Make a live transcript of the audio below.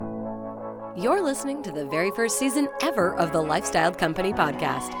You're listening to the very first season ever of the Lifestyled Company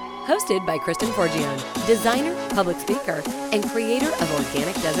podcast, hosted by Kristen Forgione, designer, public speaker, and creator of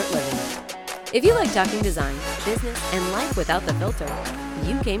Organic Desert Living. If you like talking design, business, and life without the filter,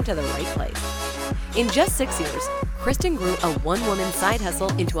 you came to the right place. In just 6 years, Kristen grew a one-woman side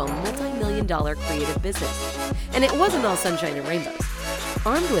hustle into a multi-million-dollar creative business. And it wasn't all sunshine and rainbows.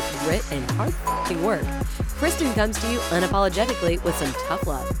 Armed with grit and hard work, Kristen comes to you unapologetically with some tough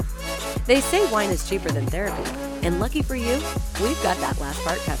love. They say wine is cheaper than therapy, and lucky for you, we've got that last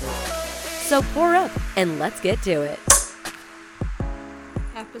part covered. So pour up and let's get to it.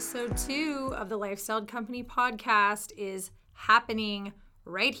 Episode 2 of the Lifestyled Company podcast is happening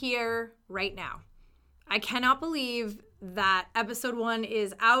right here, right now. I cannot believe that episode 1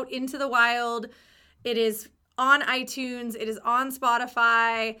 is out into the wild. It is on iTunes. It is on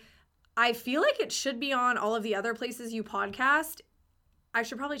Spotify. I feel like it should be on all of the other places you podcast. I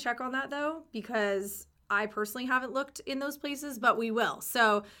should probably check on that though, because I personally haven't looked in those places, but we will.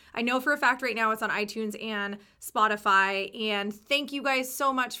 So I know for a fact right now it's on iTunes and Spotify. And thank you guys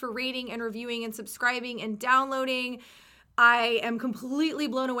so much for rating and reviewing and subscribing and downloading. I am completely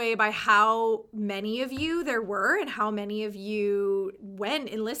blown away by how many of you there were and how many of you went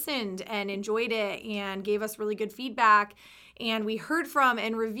and listened and enjoyed it and gave us really good feedback. And we heard from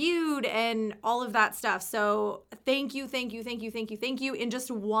and reviewed and all of that stuff. So thank you. In just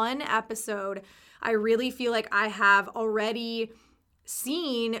one episode, I really feel like I have already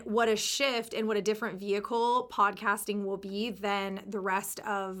seen what a shift and what a different vehicle podcasting will be than the rest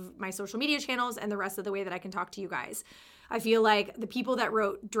of my social media channels and the rest of the way that I can talk to you guys. I feel like the people that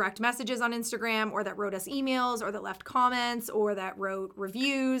wrote direct messages on Instagram or that wrote us emails or that left comments or that wrote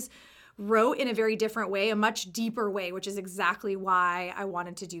reviews wrote in a very different way, a much deeper way, which is exactly why I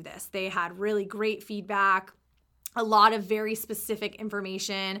wanted to do this. They had really great feedback, a lot of very specific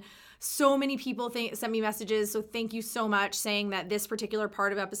information. So many people sent me messages, so thank you so much, saying that this particular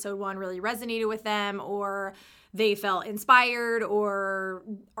part of episode 1 really resonated with them, or they felt inspired, or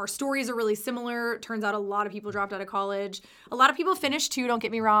our stories are really similar. Turns out a lot of people dropped out of college. A lot of people finished too, don't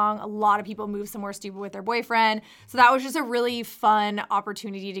get me wrong. A lot of people moved somewhere stupid with their boyfriend. So that was just a really fun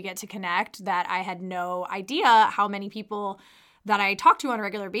opportunity to get to connect that I had no idea how many people that I talk to on a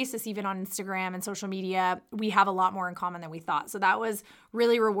regular basis, even on Instagram and social media, we have a lot more in common than we thought. So that was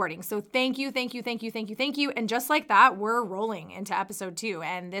really rewarding. So thank you. And just like that, we're rolling into episode 2,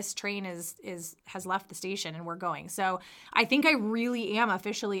 and this train has left the station and we're going. So I think I really am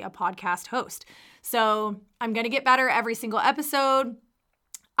officially a podcast host. So I'm going to get better every single episode.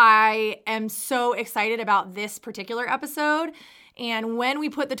 I am so excited about this particular episode. And when we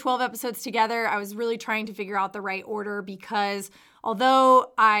put the 12 episodes together, I was really trying to figure out the right order, because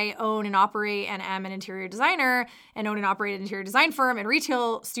although I own and operate and am an interior designer and own and operate an interior design firm and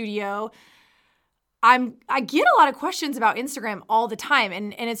retail studio, I get a lot of questions about Instagram all the time.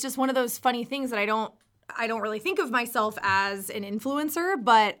 And it's just one of those funny things that I don't really think of myself as an influencer,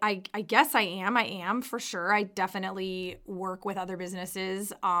 but I guess I am for sure. I definitely work with other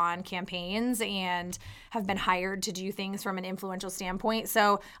businesses on campaigns and have been hired to do things from an influential standpoint.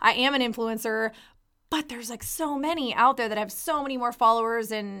 So I am an influencer, but there's like so many out there that have so many more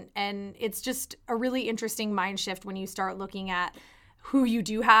followers, and it's just a really interesting mind shift when you start looking at who you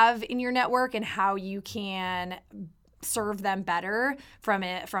do have in your network and how you can serve them better from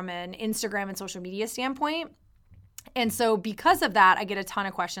an Instagram and social media standpoint. And so because of that, I get a ton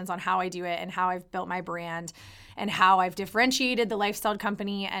of questions on how I do it and how I've built my brand and how I've differentiated the Lifestyled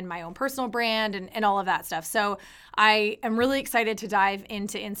Company and my own personal brand and all of that stuff. So I am really excited to dive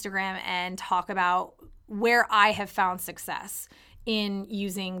into Instagram and talk about where I have found success in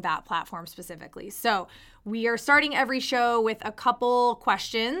using that platform specifically. So we are starting every show with a couple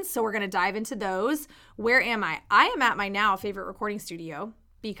questions. So we're going to dive into those. Where am I? I am at my now favorite recording studio,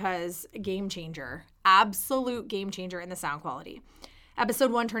 because game changer, absolute game changer in the sound quality.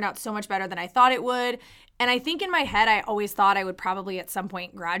 Episode 1 turned out so much better than I thought it would. And I think in my head, I always thought I would probably at some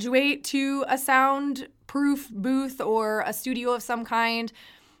point graduate to a soundproof booth or a studio of some kind.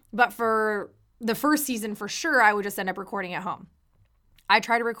 But for the first season, for sure, I would just end up recording at home. I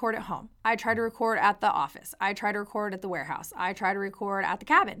try to record at home. I try to record at the office. I try to record at the warehouse. I try to record at the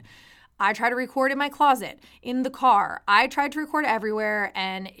cabin. I try to record in my closet, in the car. I tried to record everywhere,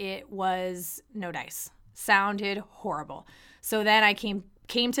 and it was no dice. Sounded horrible. So then I came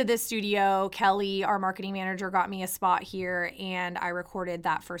to this studio. Kelly, our marketing manager, got me a spot here, and I recorded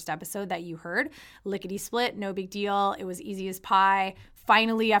that first episode that you heard. Lickety split, no big deal. It was easy as pie.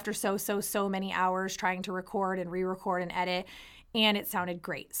 Finally, after so many hours trying to record and re-record and edit, and it sounded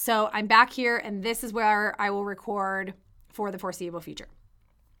great. So I'm back here, and this is where I will record for the foreseeable future.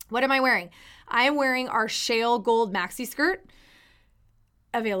 What am I wearing? I am wearing our Shale Gold maxi skirt,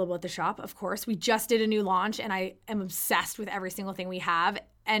 available at the shop, of course. We just did a new launch and I am obsessed with every single thing we have.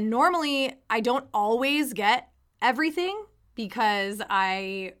 And normally I don't always get everything because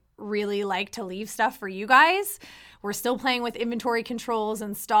I really like to leave stuff for you guys. We're still playing with inventory controls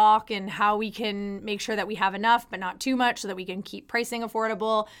and stock and how we can make sure that we have enough but not too much so that we can keep pricing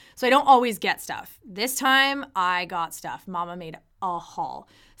affordable. So I don't always get stuff. This time I got stuff. Mama made a haul.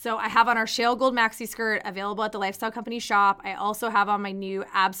 So I have on our Shale Gold maxi skirt, available at the Lifestyle Company shop. I also have on my new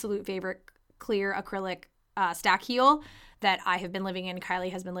absolute favorite clear acrylic stack heel that I have been living in.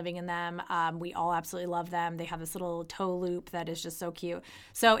 Kylie has been living in them. We all absolutely love them. They have this little toe loop that is just so cute.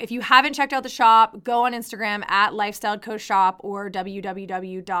 So if you haven't checked out the shop, go on Instagram at LifestyledCoShop or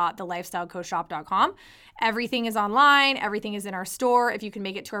www.thelifestyledcoshop.com. Everything is online. Everything is in our store. If you can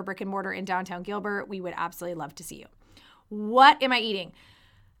make it to our brick and mortar in downtown Gilbert, we would absolutely love to see you. What am I eating?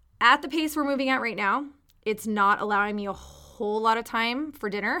 At the pace we're moving at right now, it's not allowing me a whole lot of time for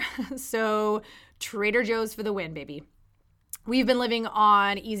dinner. So Trader Joe's for the win, baby. We've been living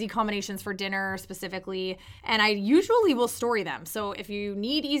on easy combinations for dinner specifically, and I usually will story them. So if you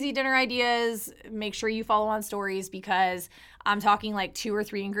need easy dinner ideas, make sure you follow on stories because I'm talking like 2 or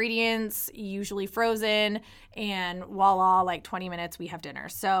 3 ingredients, usually frozen, and voila, like 20 minutes, we have dinner.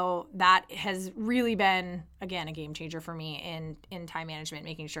 So that has really been, again, a game changer for me in time management,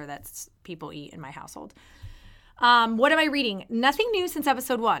 making sure that people eat in my household. What am I reading? Nothing new since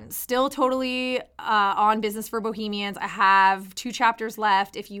episode 1. Still totally on Business for Bohemians. I have 2 chapters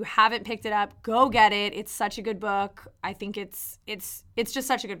left. If you haven't picked it up, go get it. It's such a good book. I think it's just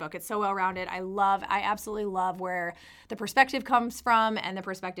such a good book. It's so well-rounded. I absolutely love where the perspective comes from and the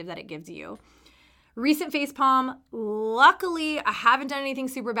perspective that it gives you. Recent facepalm. Luckily, I haven't done anything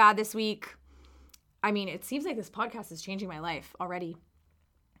super bad this week. I mean, it seems like this podcast is changing my life already.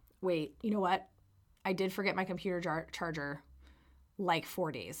 Wait, you know what? I did forget my computer charger like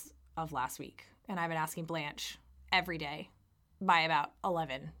 4 days of last week. And I've been asking Blanche every day by about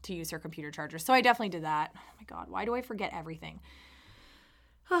 11 to use her computer charger. So I definitely did that. Oh my God, why do I forget everything?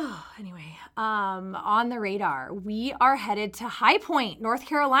 Oh, anyway, on the radar, we are headed to High Point, North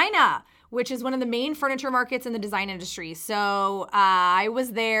Carolina, which is one of the main furniture markets in the design industry. So I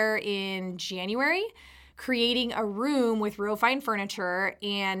was there in January creating a room with real fine furniture.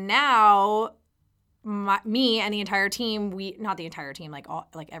 And now me and the entire team, not the entire team, like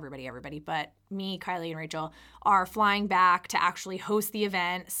everybody, but me, Kylie, and Rachel are flying back to actually host the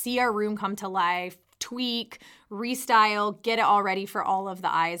event, see our room come to life, tweak, restyle, get it all ready for all of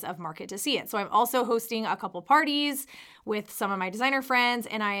the eyes of market to see it. So I'm also hosting a couple parties with some of my designer friends,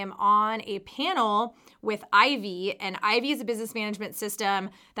 and I am on a panel with Ivy, and Ivy is a business management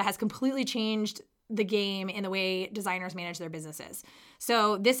system that has completely changed the game in the way designers manage their businesses.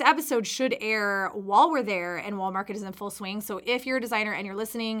 So this episode should air while we're there and while market is in full swing. So if you're a designer and you're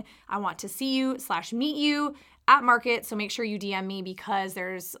listening, I want to see you / meet you at market. So make sure you DM me because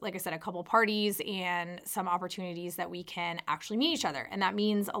there's, like I said, a couple parties and some opportunities that we can actually meet each other. And that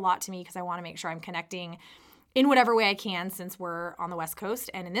means a lot to me because I want to make sure I'm connecting in whatever way I can since we're on the West Coast.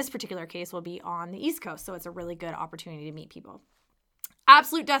 And in this particular case, we'll be on the East Coast. So it's a really good opportunity to meet people.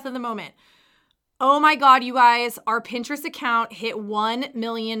 Absolute death of the moment. Oh my God, you guys, our Pinterest account hit 1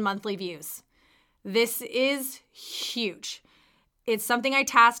 million monthly views. This is huge. It's something I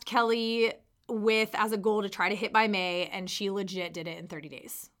tasked Kelly with as a goal to try to hit by May, and she legit did it in 30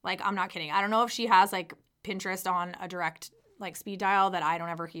 days. Like, I'm not kidding. I don't know if she has like Pinterest on a direct like speed dial that I don't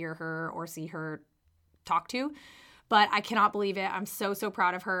ever hear her or see her talk to, but I cannot believe it. I'm so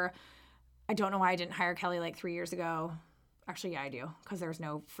proud of her. I don't know why I didn't hire Kelly like 3 years ago. Actually, yeah, I do, because there's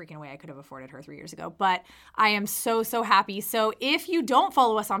no freaking way I could have afforded her 3 years ago. But I am so happy. So if you don't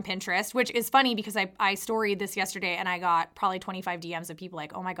follow us on Pinterest, which is funny because I storied this yesterday and I got probably 25 DMs of people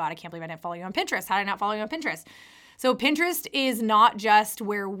like, oh my God, I can't believe I didn't follow you on Pinterest. How did I not follow you on Pinterest? So Pinterest is not just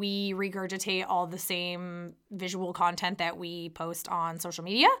where we regurgitate all the same visual content that we post on social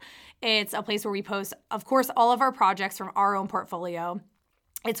media. It's a place where we post, of course, all of our projects from our own portfolio.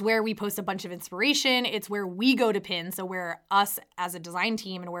 It's where we post a bunch of inspiration. It's where we go to pin. So where us as a design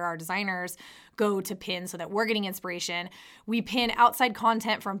team and where our designers go to pin so that we're getting inspiration. We pin outside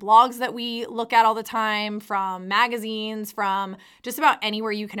content from blogs that we look at all the time, from magazines, from just about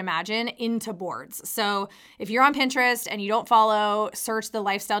anywhere you can imagine into boards. So if you're on Pinterest and you don't follow, search the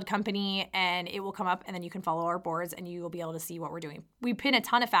Lifestyled Company and it will come up, and then you can follow our boards and you will be able to see what we're doing. We pin a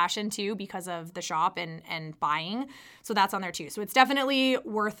ton of fashion too because of the shop and buying. So that's on there too. So it's definitely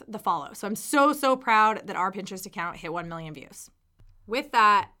worth the follow. So I'm so proud that our Pinterest account hit 1 million views. With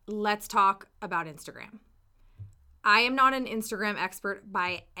that, let's talk about Instagram. I am not an Instagram expert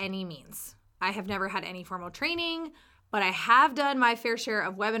by any means. I have never had any formal training, but I have done my fair share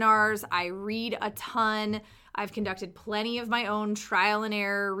of webinars. I read a ton. I've conducted plenty of my own trial and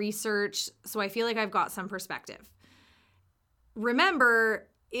error research, so I feel like I've got some perspective. Remember,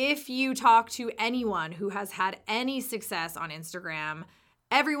 if you talk to anyone who has had any success on Instagram,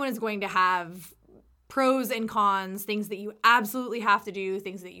 everyone is going to have pros and cons, things that you absolutely have to do,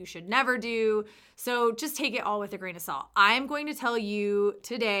 things that you should never do. So just take it all with a grain of salt. I'm going to tell you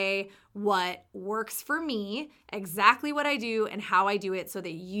today what works for me, exactly what I do and how I do it, so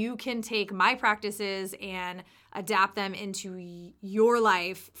that you can take my practices and adapt them into your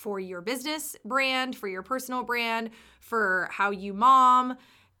life for your business brand, for your personal brand, for how you mom,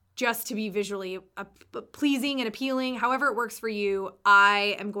 just to be visually pleasing and appealing. However it works for you,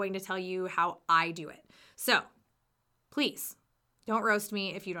 I am going to tell you how I do it. So please don't roast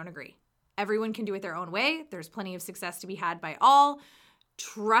me if you don't agree. Everyone can do it their own way. There's plenty of success to be had by all.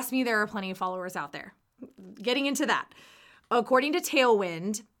 Trust me, there are plenty of followers out there. Getting into that. According to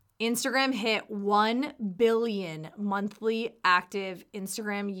Tailwind, Instagram hit 1 billion monthly active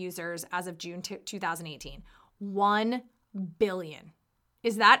Instagram users as of June 2018. 1 billion.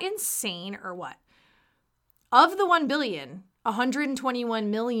 Is that insane or what? Of the 1 billion,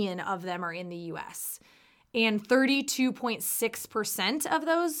 121 million of them are in the US. And 32.6% of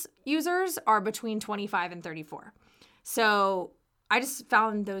those users are between 25 and 34. So I just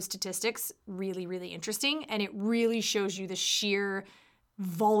found those statistics really, really interesting. And it really shows you the sheer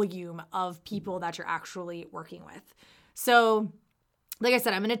volume of people that you're actually working with. So like I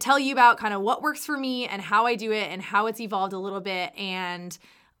said, I'm going to tell you about kind of what works for me and how I do it and how it's evolved a little bit, and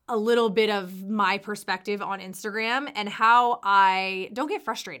a little bit of my perspective on Instagram and how I don't get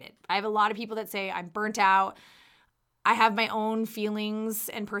frustrated. I have a lot of people that say I'm burnt out. I have my own feelings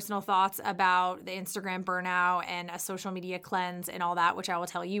and personal thoughts about the Instagram burnout and a social media cleanse and all that, which I will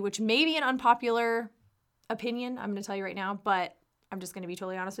tell you, which may be an unpopular opinion. I'm going to tell you right now, but I'm just going to be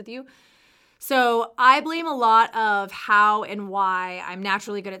totally honest with you. So I blame a lot of how and why I'm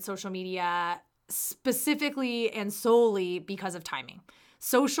naturally good at social media, specifically and solely because of timing.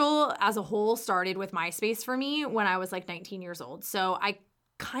 Social as a whole started with MySpace for me when I was like 19 years old. So I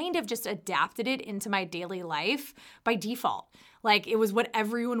kind of just adapted it into my daily life by default. Like it was what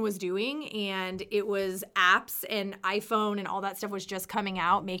everyone was doing, and it was apps and iPhone and all that stuff was just coming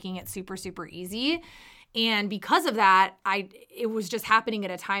out, making it super, super easy. And because of that, it was just happening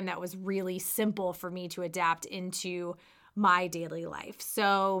at a time that was really simple for me to adapt into my daily life.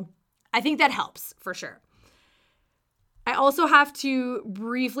 So I think that helps for sure. I also have to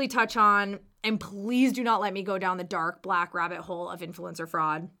briefly touch on, and please do not let me go down the dark black rabbit hole of influencer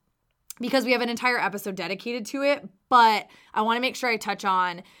fraud, because we have an entire episode dedicated to it, but I want to make sure I touch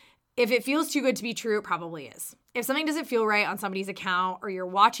on, if it feels too good to be true, it probably is. If something doesn't feel right on somebody's account, or you're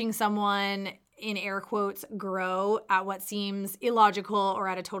watching someone, in air quotes, grow at what seems illogical or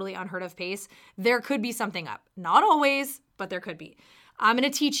at a totally unheard of pace, there could be something up. Not always, but there could be. I'm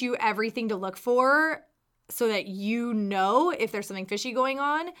going to teach you everything to look for so that you know if there's something fishy going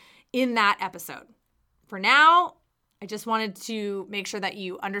on in that episode. For now, I just wanted to make sure that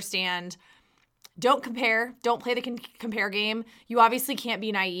you understand, don't compare, don't play the compare game. You obviously can't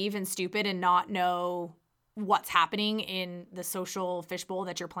be naive and stupid and not know what's happening in the social fishbowl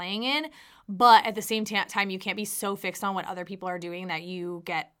that you're playing in. But at the same time, you can't be so fixed on what other people are doing that you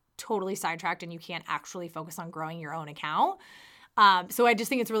get totally sidetracked and you can't actually focus on growing your own account. So I just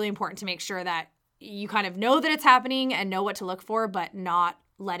think it's really important to make sure that you kind of know that it's happening and know what to look for, but not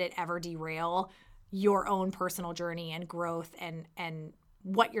let it ever derail your own personal journey and growth and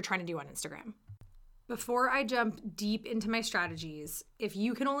what you're trying to do on Instagram. Before I jump deep into my strategies, if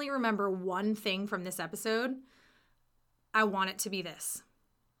you can only remember one thing from this episode, I want it to be this.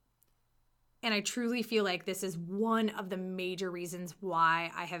 And I truly feel like this is one of the major reasons why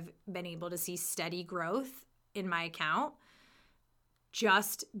I have been able to see steady growth in my account.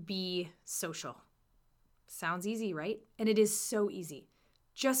 Just be social. Sounds easy, right? And it is so easy.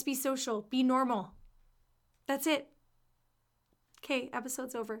 Just be social. Be normal. That's it. Okay,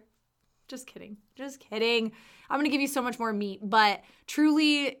 episode's over. Just kidding. Just kidding. I'm going to give you so much more meat, but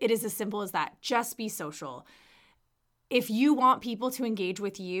truly it is as simple as that. Just be social. If you want people to engage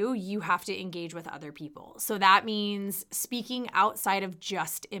with you, you have to engage with other people. So that means speaking outside of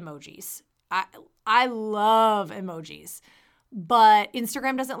just emojis. I love emojis. But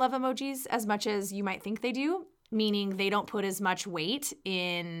Instagram doesn't love emojis as much as you might think they do, meaning they don't put as much weight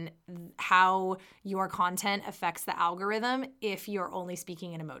in how your content affects the algorithm if you're only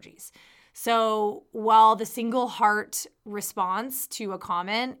speaking in emojis. So while the single heart response to a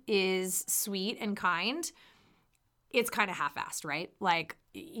comment is sweet and kind, it's kind of half-assed, right? Like,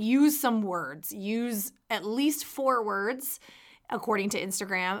 use some words, use at least 4 words according to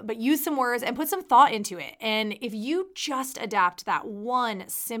Instagram, but use some words and put some thought into it. And if you just adapt that one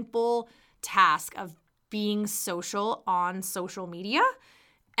simple task of being social on social media,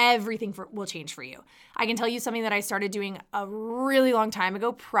 everything will change for you. I can tell you something that I started doing a really long time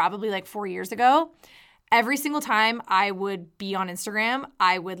ago, probably like 4 years ago. Every single time I would be on Instagram,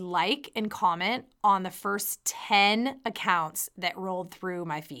 I would like and comment on the first 10 accounts that rolled through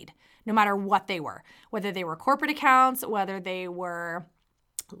my feed, no matter what they were, whether they were corporate accounts, whether they were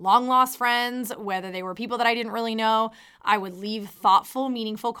long lost friends, whether they were people that I didn't really know. I would leave thoughtful,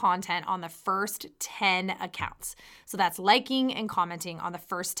 meaningful content on the first 10 accounts. So that's liking and commenting on the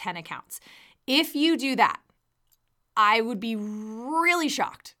first 10 accounts. If you do that, I would be really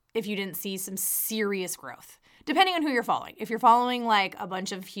shocked if you didn't see some serious growth, depending on who you're following. If you're following like a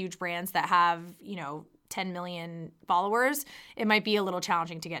bunch of huge brands that have, 10 million followers, it might be a little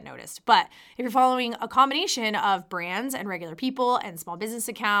challenging to get noticed. But if you're following a combination of brands and regular people and small business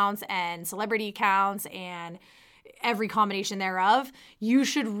accounts and celebrity accounts and every combination thereof, you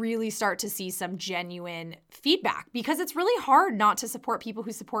should really start to see some genuine feedback, because it's really hard not to support people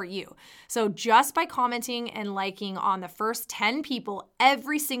who support you. So just by commenting and liking on the first 10 people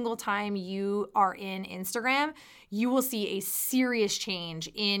every single time you are in Instagram, you will see a serious change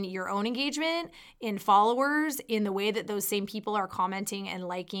in your own engagement, in followers, in the way that those same people are commenting and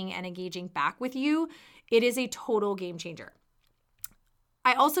liking and engaging back with you. It is a total game changer.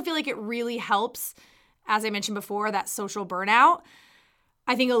 I also feel like it really helps, as I mentioned before, that social burnout.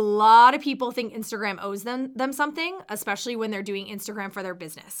 I think a lot of people think Instagram owes them something, especially when they're doing Instagram for their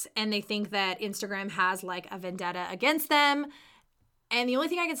business. And they think that Instagram has like a vendetta against them. And the only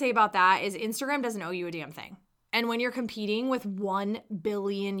thing I can say about that is Instagram doesn't owe you a damn thing. And when you're competing with 1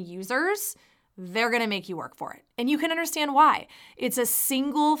 billion users, they're going to make you work for it. And you can understand why. It's a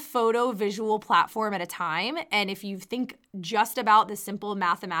single photo visual platform at a time. And if you think just about the simple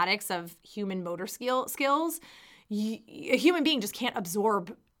mathematics of human motor skills, a human being just can't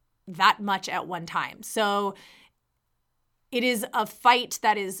absorb that much at one time. So it is a fight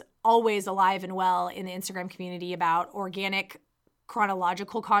that is always alive and well in the Instagram community about organic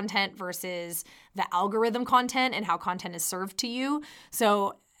chronological content versus the algorithm content and how content is served to you.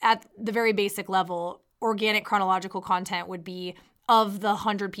 So at the very basic level, organic chronological content would be of the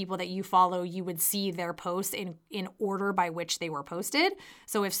 100 people that you follow, you would see their posts in order by which they were posted.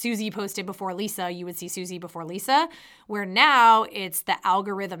 So if Susie posted before Lisa, you would see Susie before Lisa, where now it's the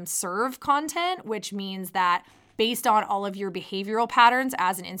algorithm serve content, which means that based on all of your behavioral patterns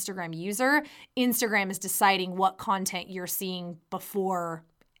as an Instagram user, Instagram is deciding what content you're seeing before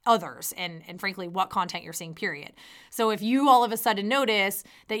others and frankly what content you're seeing, period. So if you all of a sudden notice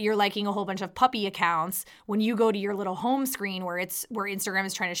that you're liking a whole bunch of puppy accounts, when you go to your little home screen where Instagram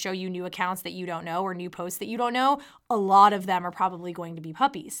is trying to show you new accounts that you don't know or new posts that you don't know, a lot of them are probably going to be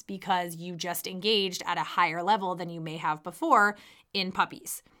puppies because you just engaged at a higher level than you may have before in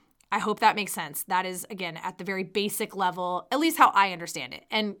puppies. I hope that makes sense. That is, again, at the very basic level, at least how I understand it.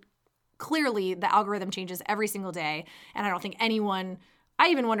 And clearly the algorithm changes every single day. And I don't think I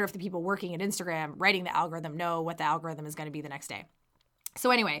even wonder if the people working at Instagram writing the algorithm know what the algorithm is going to be the next day.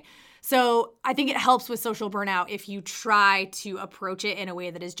 So anyway, I think it helps with social burnout if you try to approach it in a way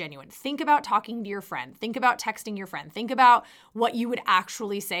that is genuine. Think about talking to your friend. Think about texting your friend. Think about what you would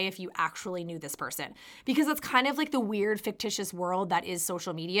actually say if you actually knew this person. Because it's kind of like the weird fictitious world that is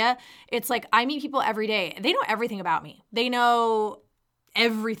social media. It's like I meet people every day. They know everything about me. They know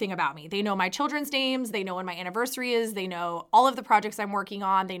everything about me. They know my children's names. They know when my anniversary is. They know all of the projects I'm working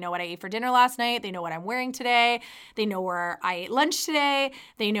on. They know what I ate for dinner last night. They know what I'm wearing today. They know where I ate lunch today.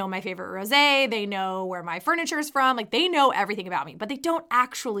 They know my favorite rosé. They know where my furniture is from. Like, they know everything about me, but they don't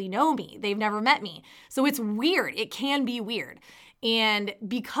actually know me. They've never met me. So it's weird. It can be weird. And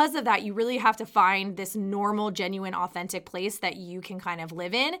because of that, you really have to find this normal, genuine, authentic place that you can kind of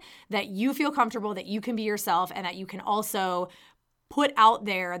live in, that you feel comfortable, that you can be yourself, and that you can also put out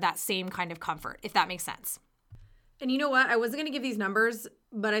there that same kind of comfort, if that makes sense. And you know what? I wasn't going to give these numbers,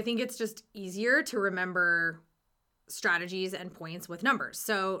 but I think it's just easier to remember strategies and points with numbers.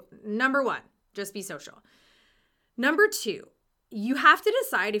 So number 1, just be social. Number 2, you have to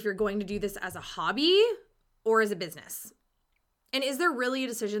decide if you're going to do this as a hobby or as a business. And is there really a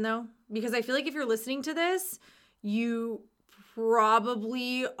decision though? Because I feel like if you're listening to this, you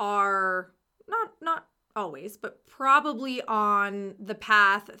probably are not always, but probably on the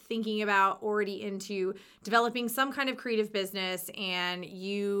path thinking about already into developing some kind of creative business, and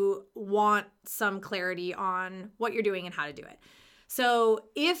you want some clarity on what you're doing and how to do it. So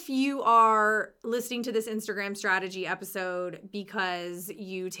if you are listening to this Instagram strategy episode because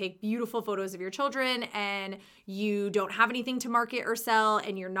you take beautiful photos of your children and you don't have anything to market or sell,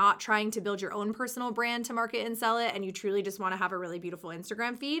 and you're not trying to build your own personal brand to market and sell it, and you truly just want to have a really beautiful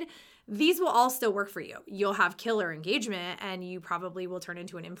Instagram feed, these will all still work for you. You'll have killer engagement and you probably will turn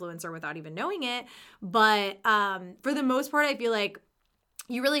into an influencer without even knowing it. But for the most part, I feel like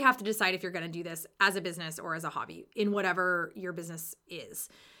you really have to decide if you're going to do this as a business or as a hobby in whatever your business is.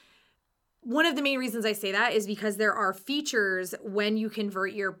 One of the main reasons I say that is because there are features when you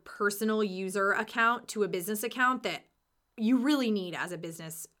convert your personal user account to a business account that you really need as a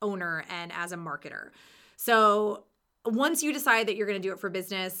business owner and as a marketer. So once you decide that you're going to do it for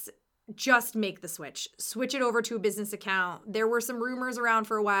business, just make the switch. Switch it over to a business account. There were some rumors around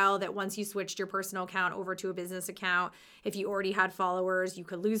for a while that once you switched your personal account over to a business account, if you already had followers, you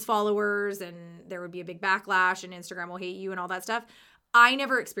could lose followers and there would be a big backlash and Instagram will hate you and all that stuff. I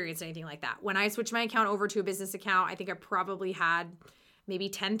never experienced anything like that. When I switched my account over to a business account, I think I probably had maybe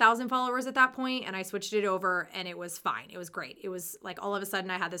 10,000 followers at that point, and I switched it over and it was fine. It was great. It was like all of a sudden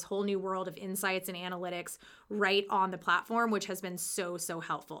I had this whole new world of insights and analytics right on the platform, which has been so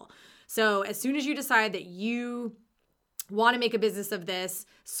helpful. So as soon as you decide that you want to make a business of this,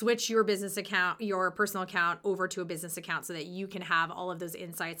 switch your business account, your personal account over to a business account so that you can have all of those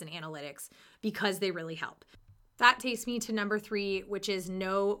insights and analytics, because they really help. That takes me to number 3, which is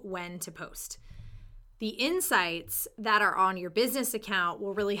know when to post. The insights that are on your business account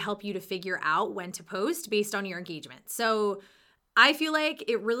will really help you to figure out when to post based on your engagement. So I feel like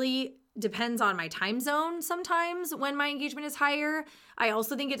it really depends on my time zone sometimes when my engagement is higher. I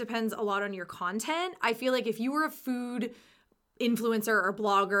also think it depends a lot on your content. I feel like if you were a food influencer or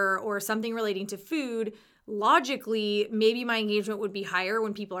blogger or something relating to food, logically, maybe my engagement would be higher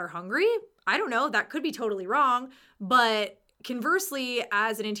when people are hungry. I don't know. That could be totally wrong. But conversely,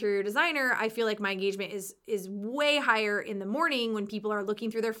 as an interior designer, I feel like my engagement is way higher in the morning when people are looking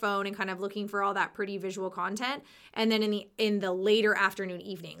through their phone and kind of looking for all that pretty visual content. And then in the later afternoon,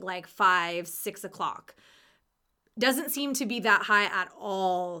 evening, like 5, 6 o'clock. Doesn't seem to be that high at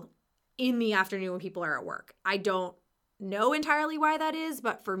all in the afternoon when people are at work. I don't know entirely why that is,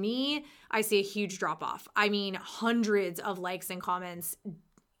 but for me, I see a huge drop off. I mean, hundreds of likes and comments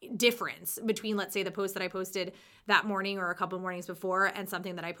difference between, let's say, the post that I posted that morning or a couple mornings before and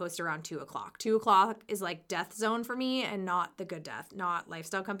something that I post around 2 o'clock. 2 o'clock is like death zone for me, and not the good death, not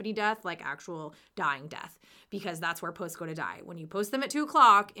lifestyle company death, like actual dying death, because that's where posts go to die. When you post them at 2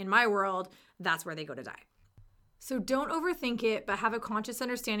 o'clock, in my world, that's where they go to die. So don't overthink it, but have a conscious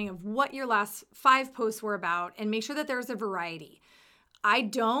understanding of what your last 5 posts were about and make sure that there's a variety. I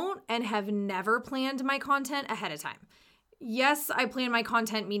don't and have never planned my content ahead of time. Yes, I plan my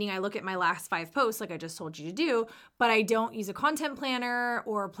content, meaning I look at my last 5 posts like I just told you to do, but I don't use a content planner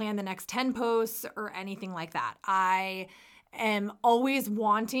or plan the next 10 posts or anything like that. I am always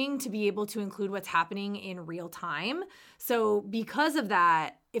wanting to be able to include what's happening in real time. So because of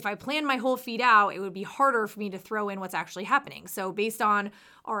that, if I plan my whole feed out, it would be harder for me to throw in what's actually happening. So based on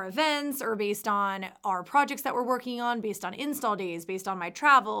our events or based on our projects that we're working on, based on install days, based on my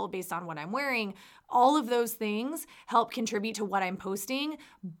travel, based on what I'm wearing, all of those things help contribute to what I'm posting.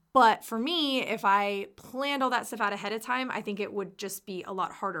 But for me, if I planned all that stuff out ahead of time, I think it would just be a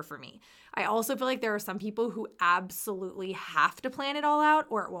lot harder for me. I also feel like there are some people who absolutely have to plan it all out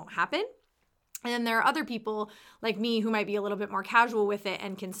or it won't happen. And then there are other people like me who might be a little bit more casual with it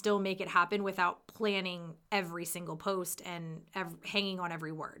and can still make it happen without planning every single post and hanging on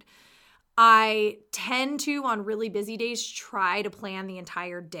every word. I tend to, on really busy days, try to plan the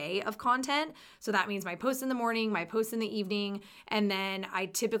entire day of content. So that means my posts in the morning, my posts in the evening, and then I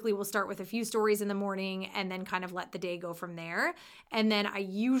typically will start with a few stories in the morning and then kind of let the day go from there. And then I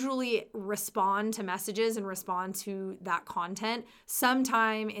usually respond to messages and respond to that content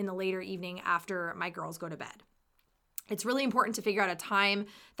sometime in the later evening after my girls go to bed. It's really important to figure out a time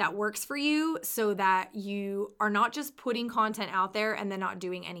that works for you so that you are not just putting content out there and then not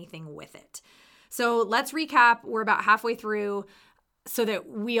doing anything with it. So let's recap. We're about halfway through so that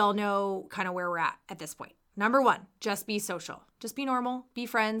we all know kind of where we're at this point. Number 1, just be social. Just be normal, be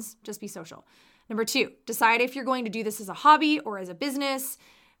friends, just be social. Number 2, decide if you're going to do this as a hobby or as a business.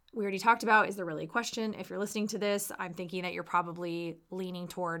 We already talked about, is there really a question? If you're listening to this, I'm thinking that you're probably leaning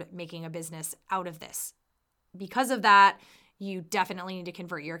toward making a business out of this. Because of that, you definitely need to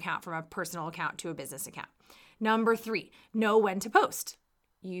convert your account from a personal account to a business account. Number 3, know when to post.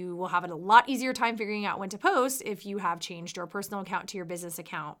 You will have a lot easier time figuring out when to post if you have changed your personal account to your business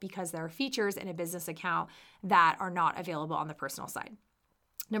account, because there are features in a business account that are not available on the personal side.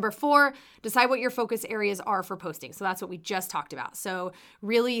 Number 4, decide what your focus areas are for posting. So that's what we just talked about. So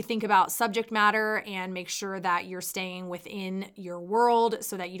really think about subject matter and make sure that you're staying within your world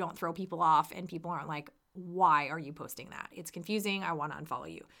so that you don't throw people off and people aren't like, why are you posting that? It's confusing. I want to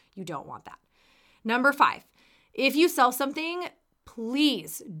unfollow you. You don't want that. Number 5, if you sell something,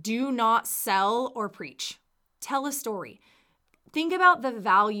 please do not sell or preach. Tell a story. Think about the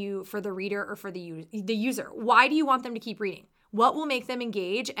value for the reader or for the user. Why do you want them to keep reading? What will make them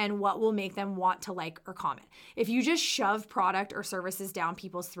engage and what will make them want to like or comment? If you just shove product or services down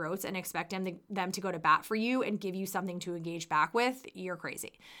people's throats and expect them to go to bat for you and give you something to engage back with, you're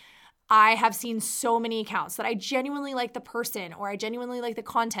crazy. I have seen so many accounts that I genuinely like the person, or I genuinely like the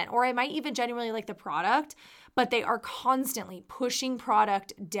content, or I might even genuinely like the product, but they are constantly pushing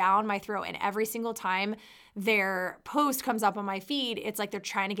product down my throat. And every single time their post comes up on my feed, it's like they're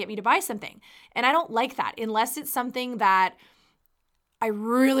trying to get me to buy something. And I don't like that unless it's something that I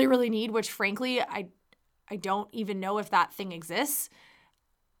really, really need, which frankly, I don't even know if that thing exists.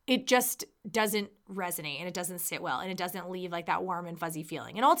 It just doesn't resonate and it doesn't sit well and it doesn't leave like that warm and fuzzy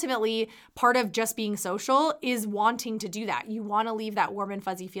feeling. And ultimately, part of just being social is wanting to do that. You want to leave that warm and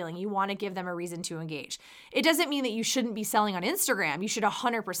fuzzy feeling. You want to give them a reason to engage. It doesn't mean that you shouldn't be selling on Instagram. You should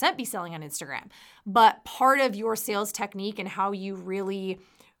 100% be selling on Instagram. But part of your sales technique and how you really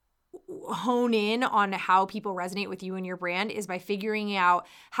hone in on how people resonate with you and your brand is by figuring out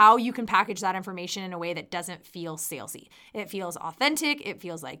how you can package that information in a way that doesn't feel salesy. It feels authentic. It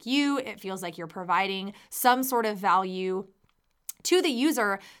feels like you. It feels like you're providing some sort of value to the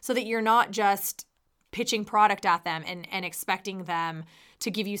user so that you're not just pitching product at them and expecting them to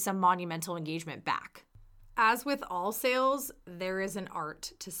give you some monumental engagement back. As with all sales, there is an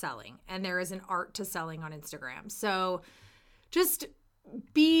art to selling, and there is an art to selling on Instagram. So just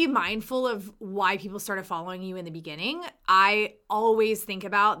be mindful of why people started following you in the beginning. I always think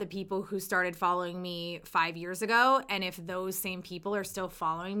about the people who started following me 5 years ago, and if those same people are still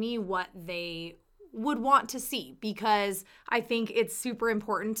following me, what they would want to see, because I think it's super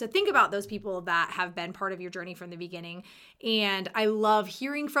important to think about those people that have been part of your journey from the beginning. And I love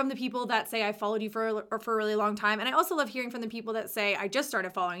hearing from the people that say, I followed you for a really long time. And I also love hearing from the people that say, I just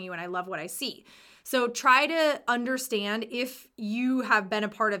started following you and I love what I see. So try to understand, if you have been a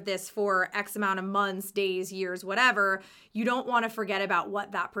part of this for X amount of months, days, years, whatever, you don't want to forget about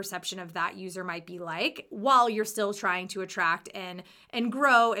what that perception of that user might be like while you're still trying to attract and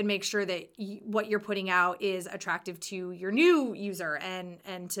grow and make sure that what you're putting out is attractive to your new user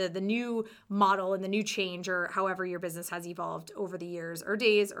and to the new model and the new change, or however your business has evolved over the years or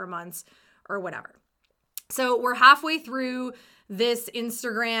days or months or whatever. So we're halfway through this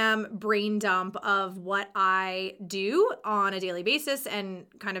Instagram brain dump of what I do on a daily basis and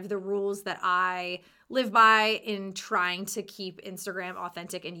kind of the rules that I live by in trying to keep Instagram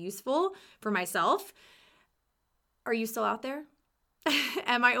authentic and useful for myself. Are you still out there?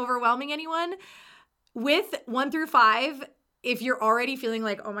 Am I overwhelming anyone? With 1 through 5, if you're already feeling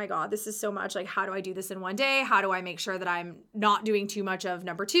like, oh my God, this is so much, like, how do I do this in one day? How do I make sure that I'm not doing too much of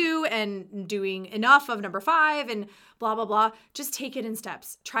number 2 and doing enough of number 5 and blah, blah, blah? Just take it in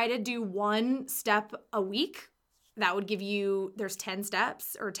steps. Try to do 1 step a week. That would give you, there's 10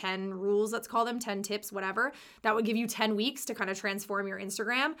 steps or 10 rules, let's call them, 10 tips, whatever. That would give you 10 weeks to kind of transform your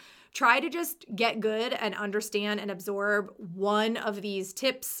Instagram. Try to just get good and understand and absorb 1 of these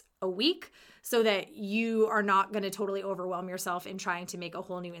tips a week, so that you are not going to totally overwhelm yourself in trying to make a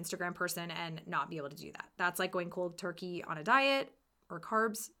whole new Instagram person and not be able to do that. That's like going cold turkey on a diet or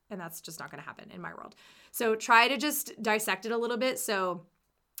carbs, and that's just not going to happen in my world. So try to just dissect it a little bit so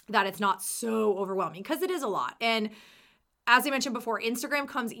that it's not so overwhelming, because it is a lot. And as I mentioned before, Instagram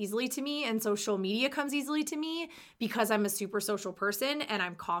comes easily to me and social media comes easily to me because I'm a super social person and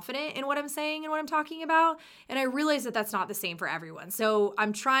I'm confident in what I'm saying and what I'm talking about. And I realize that that's not the same for everyone. So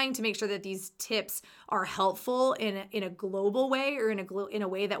I'm trying to make sure that these tips are helpful in a global way, or in a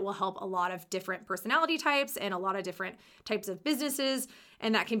way that will help a lot of different personality types and a lot of different types of businesses.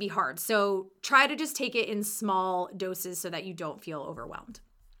 And that can be hard. So try to just take it in small doses so that you don't feel overwhelmed.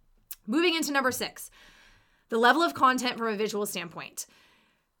 Moving into number 6. The level of content from a visual standpoint.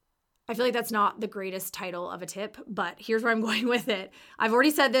 I feel like that's not the greatest title of a tip, but here's where I'm going with it. I've already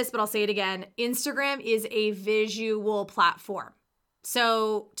said this, but I'll say it again. Instagram is a visual platform.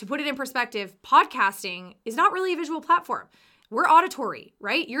 So to put it in perspective, podcasting is not really a visual platform. We're auditory,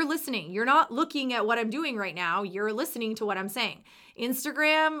 right? You're listening. You're not looking at what I'm doing right now. You're listening to what I'm saying.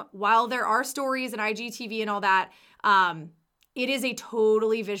 Instagram, while there are stories and IGTV and all that, It is a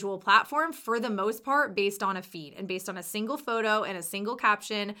totally visual platform for the most part based on a feed and based on a single photo and a single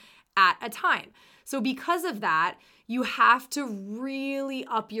caption at a time. So because of that, you have to really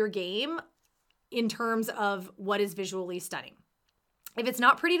up your game in terms of what is visually stunning. If it's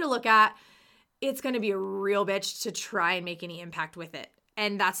not pretty to look at, it's going to be a real bitch to try and make any impact with it.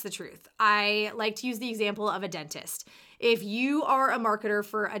 And that's the truth. I like to use the example of a dentist. If you are a marketer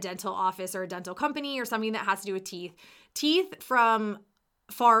for a dental office or a dental company or something that has to do with teeth from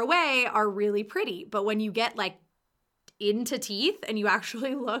far away are really pretty. But when you get like into teeth and you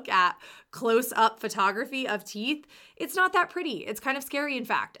actually look at close-up photography of teeth, it's not that pretty. It's kind of scary, in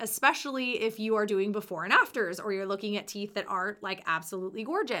fact, especially if you are doing before and afters or you're looking at teeth that aren't like absolutely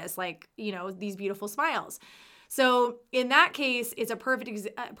gorgeous, like, you know, these beautiful smiles. So in that case, it's a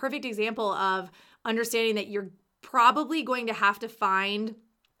perfect example of understanding that you're probably going to have to find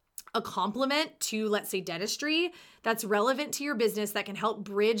a complement to, let's say, dentistry that's relevant to your business that can help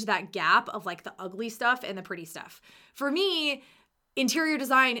bridge that gap of like the ugly stuff and the pretty stuff. For me, interior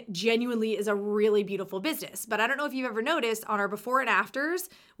design genuinely is a really beautiful business, but I don't know if you've ever noticed on our before and afters,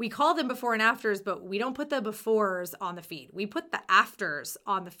 we call them before and afters, but we don't put the befores on the feed. We put the afters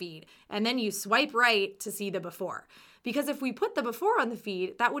on the feed, and then you swipe right to see the before. Because if we put the before on the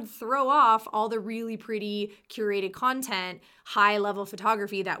feed, that would throw off all the really pretty curated content, high-level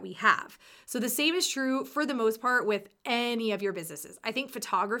photography that we have. So the same is true for the most part with any of your businesses. I think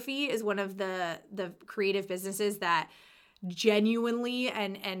photography is one of the creative businesses that genuinely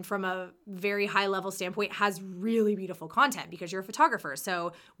and from a very high level standpoint has really beautiful content because you're a photographer.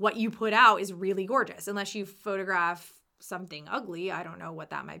 So what you put out is really gorgeous, unless you photograph something ugly. I don't know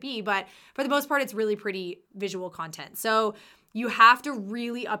what that might be, but for the most part, it's really pretty visual content. So you have to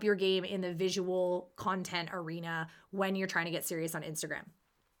really up your game in the visual content arena when you're trying to get serious on Instagram.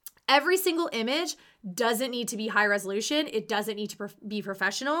 Every single image doesn't need to be high resolution. It doesn't need to be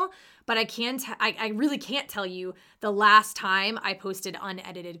professional, but I really can't tell you the last time I posted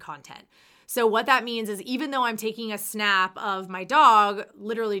unedited content. So what that means is even though I'm taking a snap of my dog,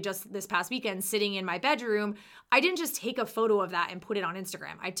 literally just this past weekend, sitting in my bedroom, I didn't just take a photo of that and put it on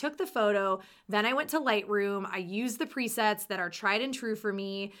Instagram. I took the photo, then I went to Lightroom. I used the presets that are tried and true for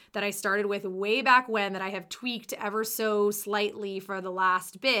me that I started with way back when that I have tweaked ever so slightly for the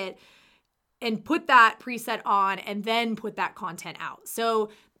last bit and put that preset on and then put that content out.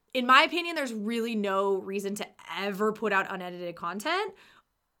 So in my opinion, there's really no reason to ever put out unedited content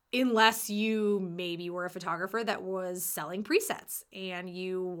unless you maybe were a photographer that was selling presets and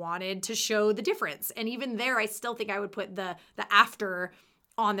you wanted to show the difference. And even there, I still think I would put the after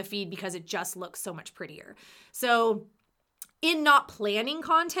on the feed because it just looks so much prettier. So in not planning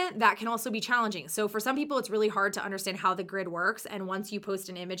content, that can also be challenging. So for some people, it's really hard to understand how the grid works. And once you post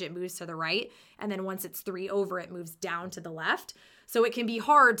an image, it moves to the right. And then once it's 3 over, it moves down to the left. So it can be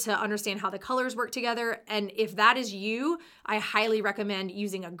hard to understand how the colors work together. And if that is you, I highly recommend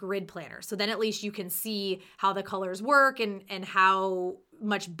using a grid planner. So then at least you can see how the colors work and how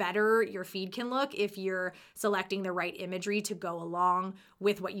much better your feed can look if you're selecting the right imagery to go along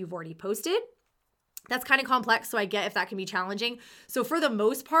with what you've already posted. That's kind of complex, so I get if that can be challenging. So for the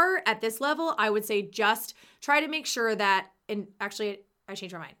most part, at this level, I would say just try to make sure that, and actually, I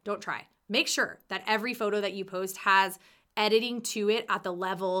changed my mind. Don't try. Make sure that every photo that you post has editing to it at the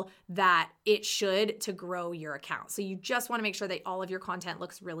level that it should to grow your account. So you just want to make sure that all of your content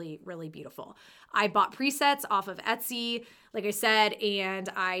looks really, really beautiful. I bought presets off of Etsy, like I said, and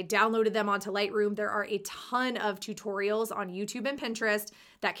I downloaded them onto Lightroom. There are a ton of tutorials on YouTube and Pinterest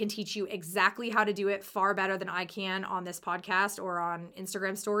that can teach you exactly how to do it far better than I can on this podcast or on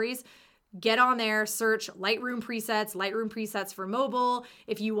Instagram stories. Get on there, search Lightroom presets for mobile.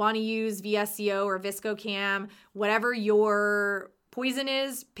 If you want to use VSCO or ViscoCam, whatever your poison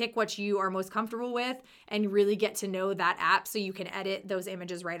is, pick what you are most comfortable with and really get to know that app so you can edit those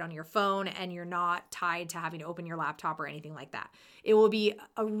images right on your phone and you're not tied to having to open your laptop or anything like that. It will be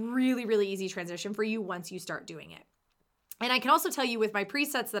a really, really easy transition for you once you start doing it. And I can also tell you with my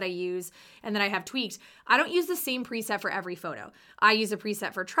presets that I use and that I have tweaked, I don't use the same preset for every photo. I use a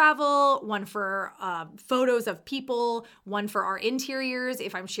preset for travel, one for photos of people, one for our interiors.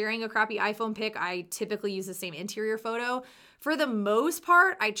 If I'm sharing a crappy iPhone pic, I typically use the same interior photo. For the most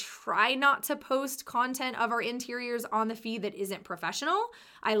part, I try not to post content of our interiors on the feed that isn't professional.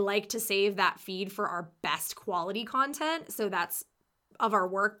 I like to save that feed for our best quality content. So that's of our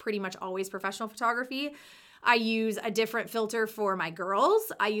work, pretty much always professional photography. I use a different filter for my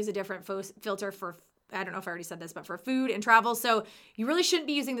girls. I use a different filter for I don't know if I already said this, but for food and travel. So you really shouldn't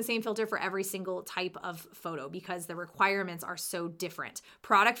be using the same filter for every single type of photo because the requirements are so different.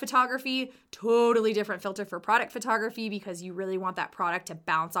 Product photography, totally different filter for product photography because you really want that product to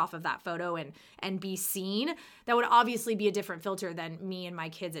bounce off of that photo and be seen. That would obviously be a different filter than me and my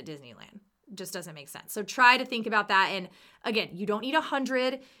kids at Disneyland. Just doesn't make sense. So try to think about that. And again, you don't need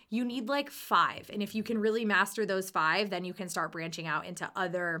 100, you need like 5. And if you can really master those 5, then you can start branching out into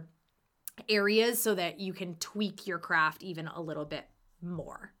other areas so that you can tweak your craft even a little bit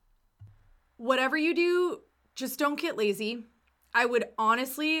more. Whatever you do, just don't get lazy. I would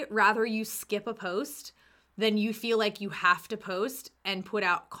honestly rather you skip a post than you feel like you have to post and put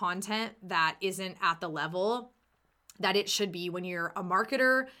out content that isn't at the level that it should be when you're a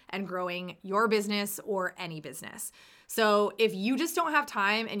marketer and growing your business or any business. So if you just don't have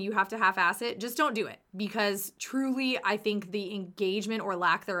time and you have to half-ass it, just don't do it because truly I think the engagement or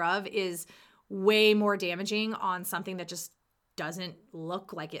lack thereof is way more damaging on something that just doesn't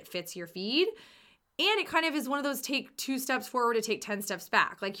look like it fits your feed. And it kind of is one of those take 2 steps forward to take 10 steps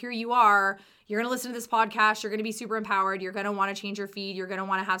back. Like here you are, you're going to listen to this podcast, you're going to be super empowered, you're going to want to change your feed, you're going to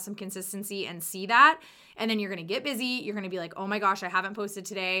want to have some consistency and see that. And then you're going to get busy, you're going to be like, oh my gosh, I haven't posted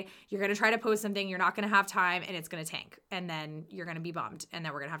today. You're going to try to post something, you're not going to have time and it's going to tank. And then you're going to be bummed and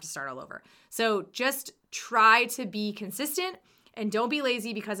then we're going to have to start all over. So just try to be consistent and don't be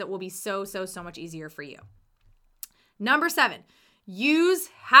lazy because it will be so much easier for you. Number 7. Use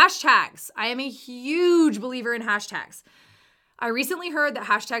hashtags. I am a huge believer in hashtags. I recently heard that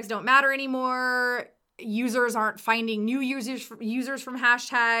hashtags don't matter anymore. Users aren't finding new users from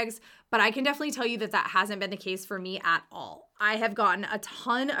hashtags, but I can definitely tell you that hasn't been the case for me at all. I have gotten a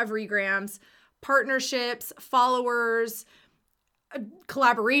ton of regrams, partnerships, followers,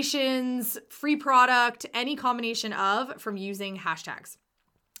 collaborations, free product, any combination of from using hashtags.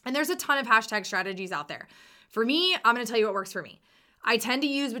 And there's a ton of hashtag strategies out there. For me, I'm going to tell you what works for me. I tend to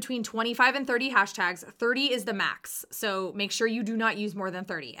use between 25 and 30 hashtags. 30 is the max. So make sure you do not use more than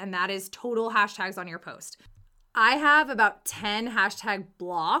 30. And that is total hashtags on your post. I have about 10 hashtag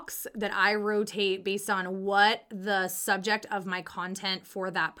blocks that I rotate based on what the subject of my content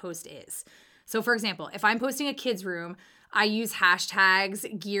for that post is. So for example, if I'm posting a kids room, I use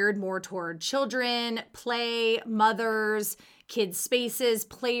hashtags geared more toward children, play, mothers, kids spaces,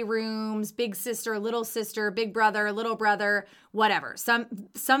 playrooms, big sister, big brother, little brother, whatever.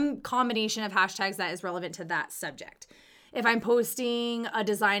 Some combination of hashtags that is relevant to that subject. If I'm posting a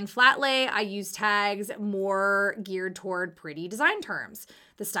design flat lay, I use tags more geared toward pretty design terms,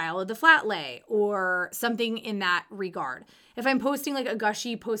 the style of the flat lay, or something in that regard. If I'm posting like a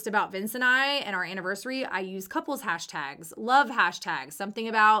gushy post about Vince and I and our anniversary, I use couples hashtags, love hashtags, something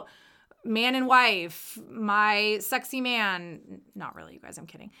about man and wife, my sexy man. Not really, you guys, I'm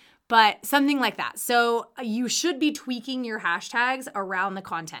kidding. But something like that. So you should be tweaking your hashtags around the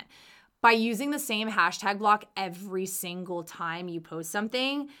content. By using the same hashtag block every single time you post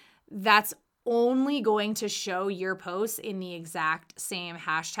something, that's only going to show your posts in the exact same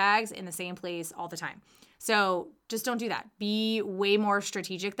hashtags in the same place all the time. So just don't do that. Be way more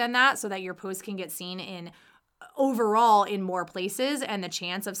strategic than that so that your posts can get seen in overall in more places, and the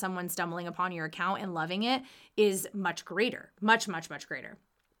chance of someone stumbling upon your account and loving it is much greater, much greater.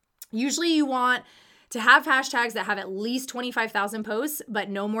 Usually you want to have hashtags that have at least 25,000 posts, but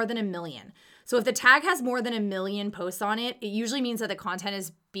no more than 1 million. So if the tag has more than 1 million posts on it, it usually means that the content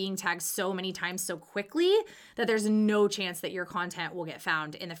is being tagged so many times so quickly that there's no chance that your content will get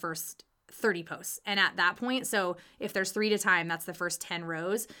found in the first 30 posts. And at that point, so if there's 3 to time, that's the first 10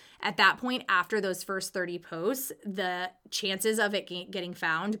 rows. At that point, after those first 30 posts, the chances of it getting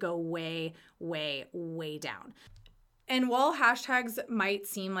found go way down. And while hashtags might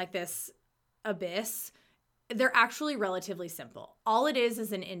seem like this abyss, they're actually relatively simple. All it is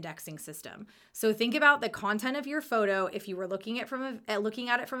an indexing system. So think about the content of your photo. If you were looking at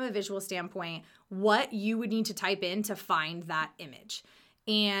it from a visual standpoint, what you would need to type in to find that image.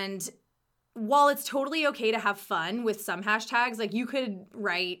 And while it's totally okay to have fun with some hashtags, like you could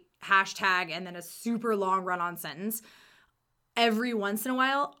write hashtag and then a super long run-on sentence every once in a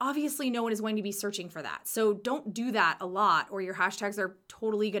while, obviously no one is going to be searching for that. So don't do that a lot or your hashtags are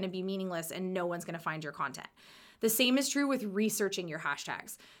totally going to be meaningless and no one's going to find your content. The same is true with researching your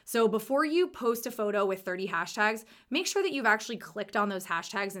hashtags. So before you post a photo with 30 hashtags, make sure that you've actually clicked on those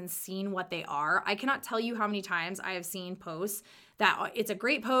hashtags and seen what they are. I cannot tell you how many times I have seen posts that it's a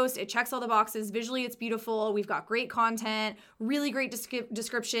great post. It checks all the boxes. Visually, it's beautiful. We've got great content, really great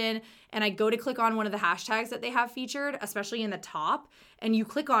description. And I go to click on one of the hashtags that they have featured, especially in the top, and you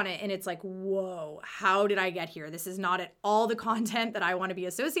click on it and it's like, whoa, how did I get here? This is not at all the content that I want to be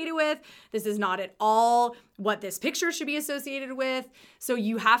associated with. This is not at all what this picture should be associated with. So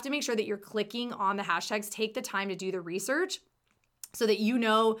you have to make sure that you're clicking on the hashtags. Take the time to do the research so that you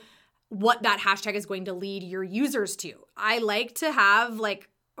know what that hashtag is going to lead your users to. I like to have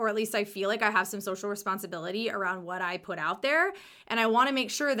or at least I feel like I have some social responsibility around what I put out there. And I want to make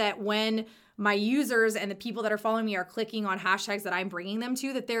sure that when my users and the people that are following me are clicking on hashtags that I'm bringing them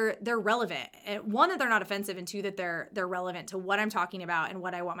to, that they're relevant. And one, that they're not offensive, and two, that they're relevant to what I'm talking about and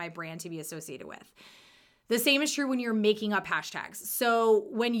what I want my brand to be associated with. The same is true when you're making up hashtags. So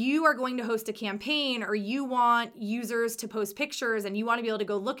when you are going to host a campaign, or you want users to post pictures and you want to be able to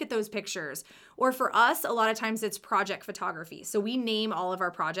go look at those pictures, or for us, a lot of times it's project photography. So we name all of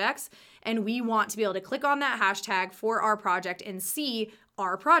our projects and we want to be able to click on that hashtag for our project and see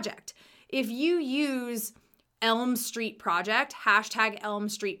our project. If you use Elm Street Project, hashtag Elm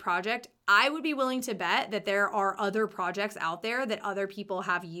Street Project, I would be willing to bet that there are other projects out there that other people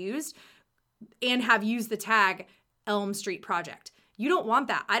have used and have used the tag Elm Street Project. You don't want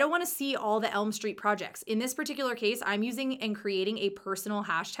that. I don't want to see all the Elm Street projects. In this particular case, I'm using and creating a personal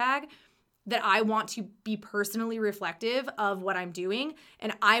hashtag that I want to be personally reflective of what I'm doing,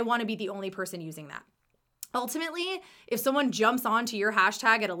 and I want to be the only person using that. Ultimately, if someone jumps onto your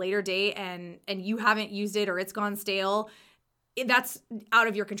hashtag at a later date and you haven't used it, or it's gone stale, that's out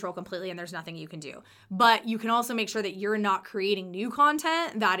of your control completely, and there's nothing you can do. But you can also make sure that you're not creating new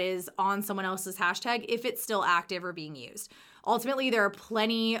content that is on someone else's hashtag if it's still active or being used. Ultimately, there are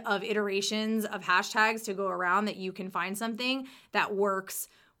plenty of iterations of hashtags to go around that you can find something that works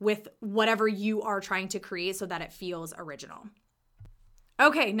with whatever you are trying to create so that it feels original.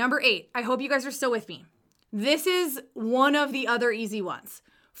 Okay, number 8. I hope you guys are still with me. This is one of the other easy ones.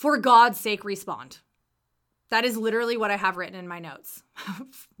 For God's sake, respond. That is literally what I have written in my notes.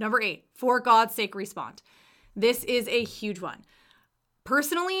 Number 8, for God's sake, respond. This is a huge one.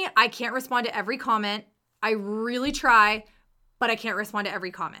 Personally, I can't respond to every comment. I really try, but I can't respond to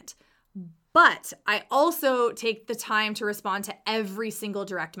every comment. But I also take the time to respond to every single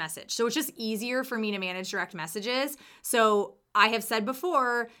direct message. So it's just easier for me to manage direct messages. So I have said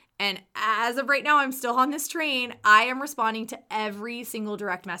before, and as of right now, I'm still on this train, I am responding to every single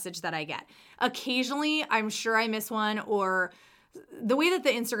direct message that I get. Occasionally, I'm sure I miss one, or the way that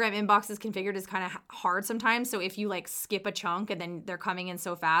the Instagram inbox is configured is kind of hard sometimes. So if you skip a chunk and then they're coming in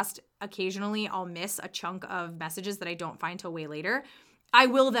so fast, occasionally I'll miss a chunk of messages that I don't find till way later. I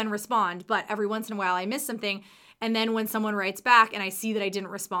will then respond, but every once in a while I miss something. And then when someone writes back and I see that I didn't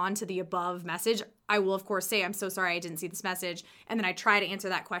respond to the above message, I will of course say, I'm so sorry I didn't see this message. And then I try to answer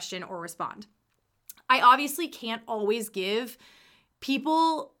that question or respond. I obviously can't always give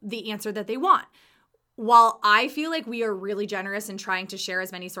people the answer that they want. While I feel like we are really generous in trying to share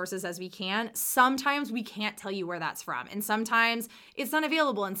as many sources as we can, sometimes we can't tell you where that's from. And sometimes it's not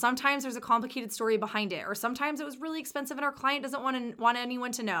available. And sometimes there's a complicated story behind it. Or sometimes it was really expensive and our client doesn't want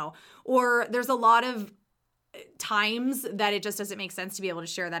anyone to know. Or there's a lot of times that it just doesn't make sense to be able to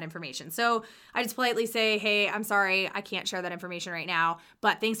share that information. So I just politely say, hey, I'm sorry, I can't share that information right now,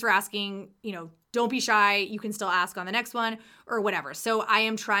 but thanks for asking. Don't be shy. You can still ask on the next one or whatever. So I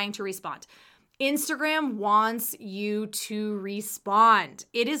am trying to respond. Instagram wants you to respond.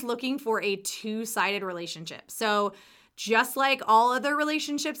 It is looking for a two-sided relationship. So just like all other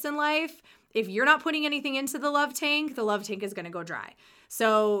relationships in life, if you're not putting anything into the love tank is going to go dry.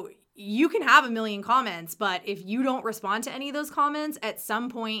 So you can have 1 million comments, but if you don't respond to any of those comments, at some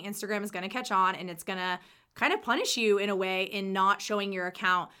point, Instagram is going to catch on and it's going to kind of punish you in a way in not showing your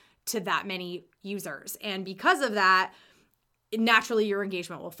account to that many users. And because of that, naturally your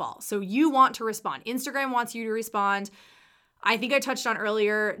engagement will fall. So you want to respond. Instagram wants you to respond. I think I touched on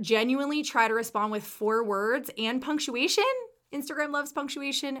earlier, genuinely try to respond with 4 words and punctuation. Instagram loves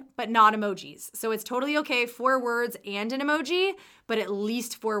punctuation, but not emojis. So it's totally okay, 4 words and an emoji, but at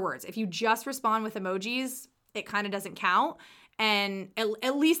least 4 words. If you just respond with emojis, it kind of doesn't count. And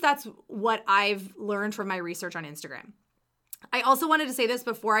at least that's what I've learned from my research on Instagram. I also wanted to say this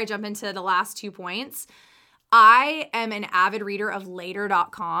before I jump into the last 2 points. I am an avid reader of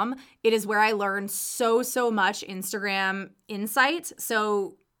later.com. It is where I learn so much Instagram insight.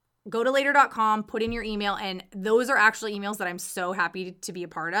 So go to later.com, put in your email, and those are actually emails that I'm so happy to be a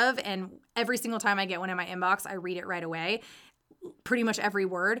part of. And every single time I get one in my inbox, I read it right away. pretty much every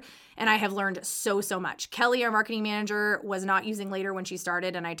word, and I have learned so much. Kelly, our marketing manager, was not using Later when she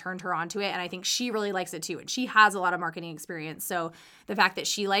started, and I turned her onto it, and I think she really likes it too, and she has a lot of marketing experience. So the fact that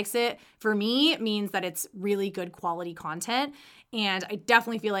she likes it, for me, means that it's really good quality content. And I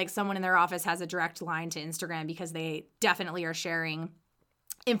definitely feel like someone in their office has a direct line to Instagram, because they definitely are sharing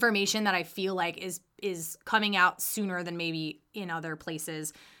information that I feel like is coming out sooner than maybe in other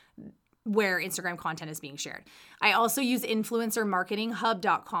places where Instagram content is being shared. I also use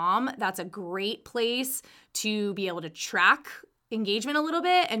influencermarketinghub.com. That's a great place to be able to track engagement a little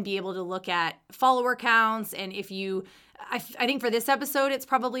bit and be able to look at follower counts. And if you, I think for this episode, it's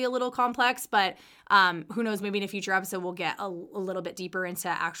probably a little complex, but who knows, maybe in a future episode, we'll get a little bit deeper into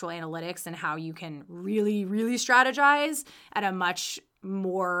actual analytics and how you can really, really strategize at a much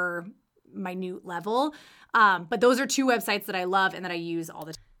more minute level. But those are two websites that I love and that I use all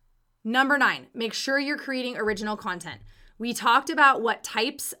the time. Number 9, make sure you're creating original content. We talked about what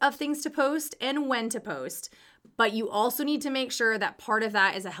types of things to post and when to post, but you also need to make sure that part of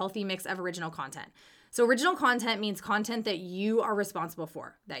that is a healthy mix of original content. So original content means content that you are responsible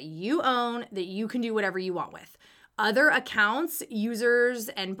for, that you own, that you can do whatever you want with. Other accounts, users,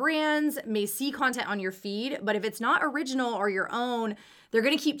 and brands may see content on your feed, but if it's not original or your own, they're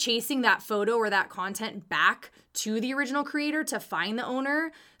going to keep chasing that photo or that content back to the original creator to find the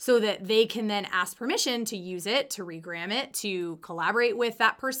owner so that they can then ask permission to use it, to regram it, to collaborate with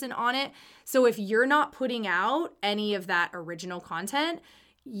that person on it. So if you're not putting out any of that original content,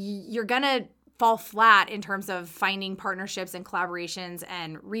 you're going to fall flat in terms of finding partnerships and collaborations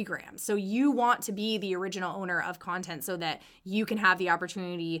and regrams. So you want to be the original owner of content so that you can have the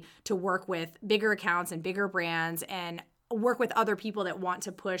opportunity to work with bigger accounts and bigger brands and work with other people that want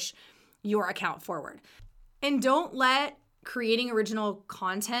to push your account forward. And don't let creating original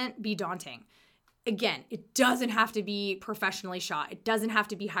content be daunting. Again, it doesn't have to be professionally shot. It doesn't have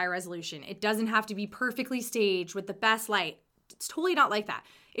to be high resolution. It doesn't have to be perfectly staged with the best light. It's totally not like that.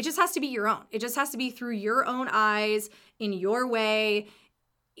 It just has to be your own. It just has to be through your own eyes, in your way,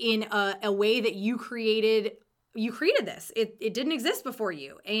 in a way that you created this. It didn't exist before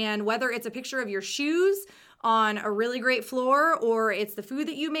you. And whether it's a picture of your shoes on a really great floor, or it's the food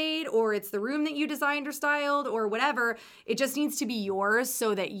that you made, or it's the room that you designed or styled, or whatever, it just needs to be yours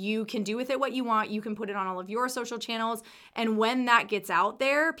so that you can do with it what you want. You can put it on all of your social channels. And when that gets out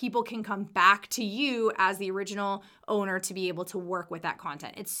there, people can come back to you as the original owner to be able to work with that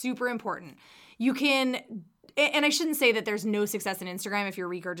content. It's super important. You can, and I shouldn't say that there's no success in Instagram if you're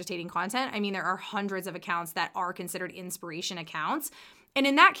regurgitating content. I mean, there are hundreds of accounts that are considered inspiration accounts. And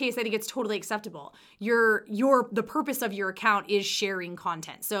in that case, I think it's totally acceptable. The purpose of your account is sharing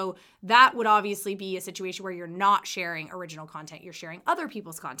content. So that would obviously be a situation where you're not sharing original content, you're sharing other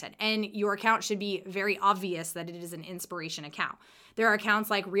people's content. And your account should be very obvious that it is an inspiration account. There are accounts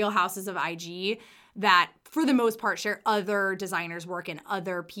like Real Houses of IG that, for the most part, share other designers' work in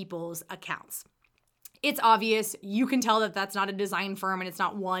other people's accounts. It's obvious. You can tell that that's not a design firm and it's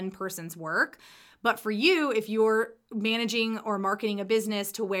not one person's work. But for you, if you're managing or marketing a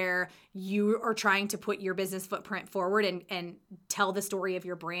business to where you are trying to put your business footprint forward and tell the story of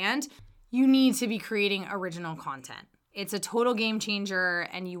your brand, you need to be creating original content. It's a total game changer,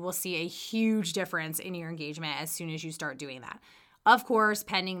 and you will see a huge difference in your engagement as soon as you start doing that. Of course,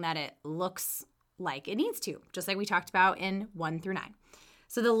 pending that it looks like it needs to, just like we talked about in 1 through 9.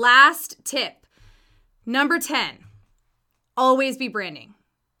 So the last tip, number 10, always be branding.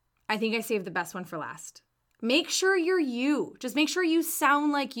 I think I saved the best one for last. Make sure you're you. Just make sure you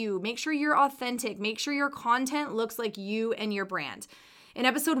sound like you. Make sure you're authentic. Make sure your content looks like you and your brand. In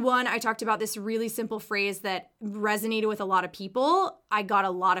episode 1, I talked about this really simple phrase that resonated with a lot of people. I got a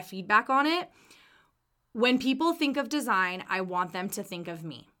lot of feedback on it. When people think of design, I want them to think of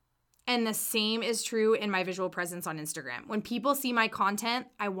me. And the same is true in my visual presence on Instagram. When people see my content,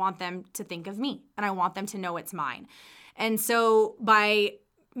 I want them to think of me, and I want them to know it's mine. And so by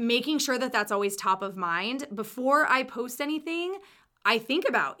making sure that that's always top of mind, before I post anything, I think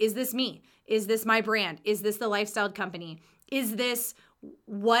about, is this me? Is this my brand? Is this the Lifestyle Company? Is this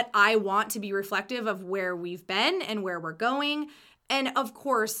what I want to be reflective of where we've been and where we're going? And of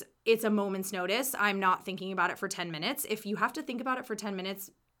course, it's a moment's notice. I'm not thinking about it for 10 minutes. If you have to think about it for 10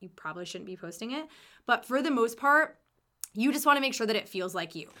 minutes, you probably shouldn't be posting it. But for the most part, you just want to make sure that it feels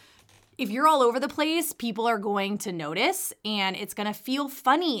like you. If you're all over the place, people are going to notice, and it's going to feel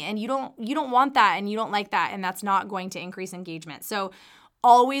funny, and you don't want that, and you don't like that, and that's not going to increase engagement. So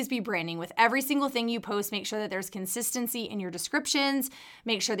always be branding. With every single thing you post, make sure that there's consistency in your descriptions.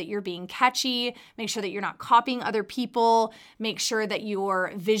 Make sure that you're being catchy. Make sure that you're not copying other people. Make sure that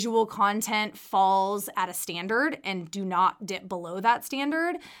your visual content falls at a standard and do not dip below that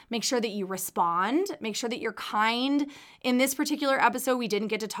standard. Make sure that you respond. Make sure that you're kind. In this particular episode, we didn't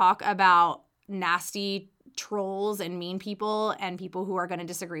get to talk about nasty trolls and mean people and people who are going to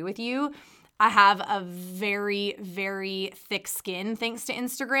disagree with you. I have a very, very thick skin thanks to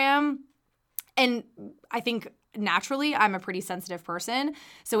Instagram. And I think naturally I'm a pretty sensitive person.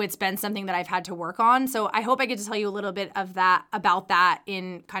 So it's been something that I've had to work on. So I hope I get to tell you a little bit of that about that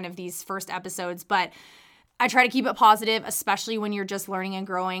in kind of these first episodes. But I try to keep it positive, especially when you're just learning and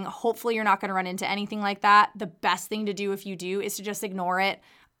growing. Hopefully you're not going to run into anything like that. The best thing to do if you do is to just ignore it.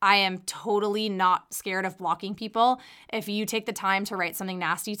 I am totally not scared of blocking people. If you take the time to write something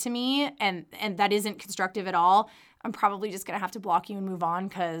nasty to me and that isn't constructive at all, I'm probably just going to have to block you and move on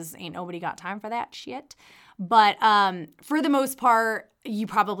because ain't nobody got time for that shit. But for the most part, you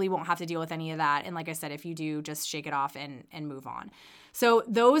probably won't have to deal with any of that. And like I said, if you do, just shake it off and move on. So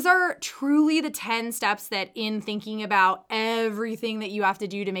those are truly the 10 steps that in thinking about everything that you have to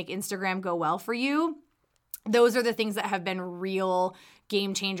do to make Instagram go well for you, those are the things that have been real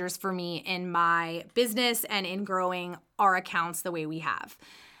game changers for me in my business and in growing our accounts the way we have.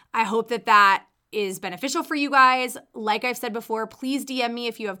 I hope that that is beneficial for you guys. Like I've said before, please DM me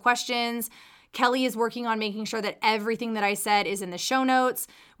if you have questions. Kelly is working on making sure that everything that I said is in the show notes.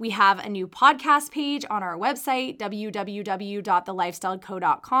 We have a new podcast page on our website,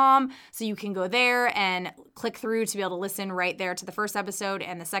 www.thelifestyledco.com. So you can go there and click through to be able to listen right there to the first episode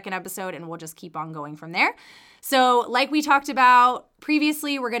and the second episode, and we'll just keep on going from there. So like we talked about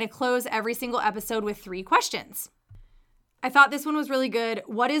previously, we're going to close every single episode with 3 questions. I thought this one was really good.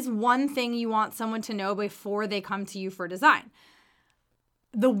 What is one thing you want someone to know before they come to you for design?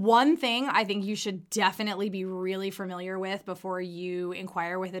 The one thing I think you should definitely be really familiar with before you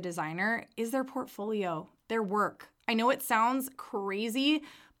inquire with a designer is their portfolio, their work. I know it sounds crazy,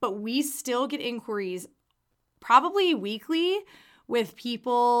 but we still get inquiries probably weekly with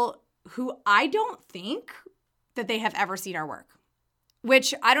people who I don't think that they have ever seen our work,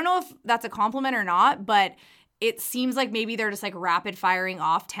 which I don't know if that's a compliment or not, but it seems like maybe they're just like rapid firing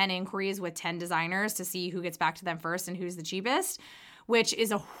off 10 inquiries with 10 designers to see who gets back to them first and who's the cheapest, which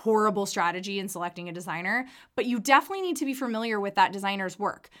is a horrible strategy in selecting a designer. But you definitely need to be familiar with that designer's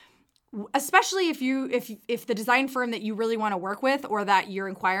work, especially if the design firm that you really want to work with or that you're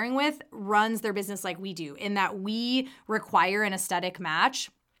inquiring with runs their business like we do, in that we require an aesthetic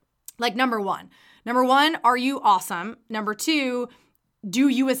match. Like number one, are you awesome? Number 2, do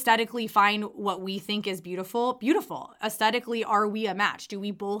you aesthetically find what we think is beautiful? Beautiful. Aesthetically, are we a match? Do we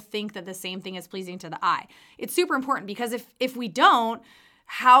both think that the same thing is pleasing to the eye? It's super important because if we don't,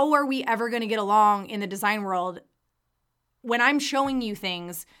 how are we ever going to get along in the design world? When I'm showing you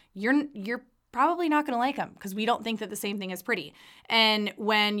things, you're probably not going to like them because we don't think that the same thing is pretty. And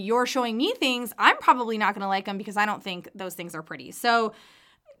when you're showing me things, I'm probably not going to like them because I don't think those things are pretty. So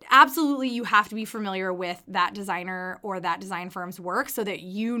absolutely, you have to be familiar with that designer or that design firm's work so that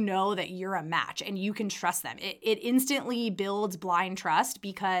you know that you're a match and you can trust them. It instantly builds blind trust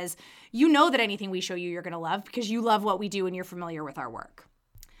because you know that anything we show you, you're going to love because you love what we do and you're familiar with our work.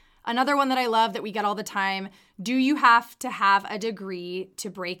 Another one that I love that we get all the time, do you have to have a degree to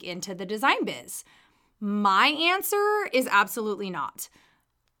break into the design biz? My answer is absolutely not.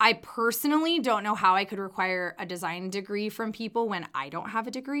 I personally don't know how I could require a design degree from people when I don't have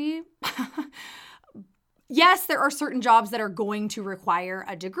a degree. Yes, there are certain jobs that are going to require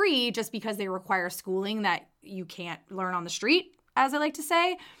a degree just because they require schooling that you can't learn on the street, as I like to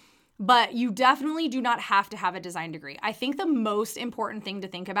say. But you definitely do not have to have a design degree. I think the most important thing to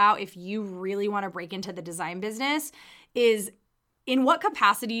think about if you really want to break into the design business is, in what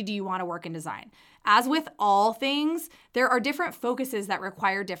capacity do you want to work in design? As with all things, there are different focuses that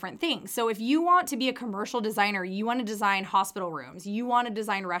require different things. So if you want to be a commercial designer, you want to design hospital rooms, you want to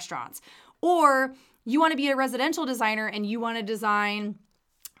design restaurants, or you want to be a residential designer and you want to design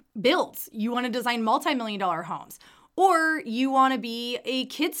builds, you want to design multi-million-dollar homes, or you want to be a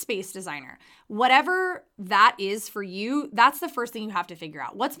kids space designer. Whatever that is for you, that's the first thing you have to figure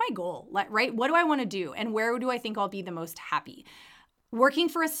out. What's my goal, right? What do I want to do? And where do I think I'll be the most happy? working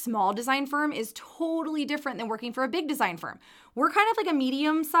for a small design firm is totally different than working for a big design firm. We're kind of like a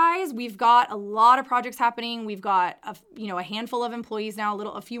medium size. We've got a lot of projects happening. We've got a handful of employees now,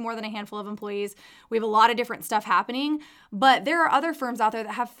 a few more than a handful of employees. We have a lot of different stuff happening, but there are other firms out there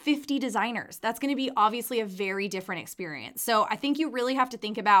that have 50 designers. That's going to be obviously a very different experience. So I think you really have to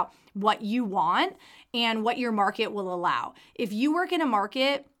think about what you want and what your market will allow. If you work in a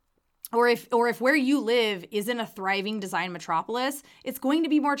market or if where you live isn't a thriving design metropolis, it's going to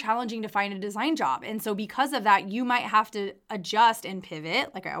be more challenging to find a design job. And so because of that, you might have to adjust and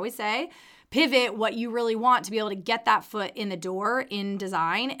pivot, like I always say, pivot what you really want to be able to get that foot in the door in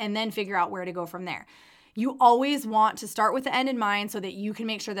design and then figure out where to go from there. You always want to start with the end in mind so that you can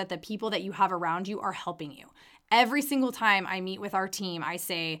make sure that the people that you have around you are helping you. Every single time I meet with our team, I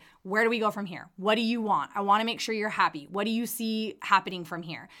say, where do we go from here? What do you want? I want to make sure you're happy. What do you see happening from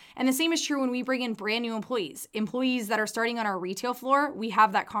here? And the same is true when we bring in brand new employees that are starting on our retail floor. We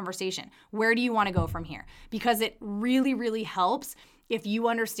have that conversation. Where do you want to go from here? Because it really, really helps if you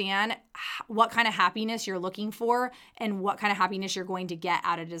understand what kind of happiness you're looking for and what kind of happiness you're going to get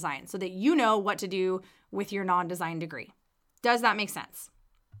out of design so that you know what to do with your non-design degree. Does that make sense?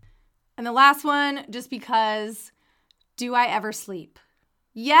 And the last one, just because, do I ever sleep?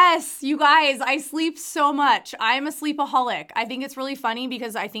 Yes, you guys, I sleep so much. I'm a sleepaholic. I think it's really funny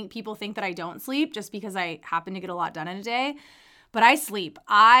because I think people think that I don't sleep just because I happen to get a lot done in a day. But I sleep.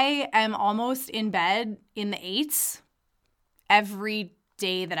 I am almost in bed in the 8s every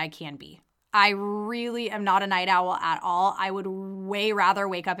day that I can be. I really am not a night owl at all. I would way rather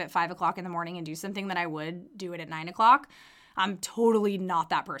wake up at 5 o'clock in the morning and do something than I would do it at 9 o'clock. I'm totally not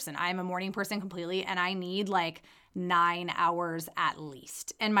that person. I'm a morning person completely, and I need like 9 hours at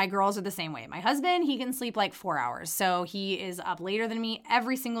least. And my girls are the same way. My husband, he can sleep like 4 hours. So he is up later than me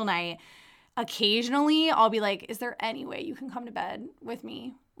every single night. Occasionally, I'll be like, is there any way you can come to bed with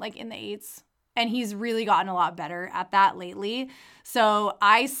me, like in the 8s? And he's really gotten a lot better at that lately. So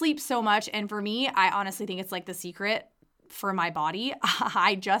I sleep so much. And for me, I honestly think it's like the secret for my body.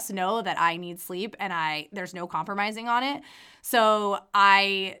 I just know that I need sleep and there's no compromising on it. So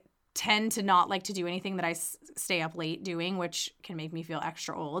I tend to not like to do anything that I stay up late doing, which can make me feel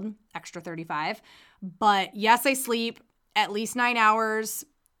extra old, extra 35. But yes, I sleep at least 9 hours.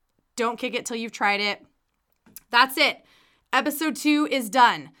 Don't kick it till you've tried it. That's it. Episode 2 is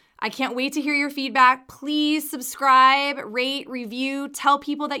done. I can't wait to hear your feedback. Please subscribe, rate, review, tell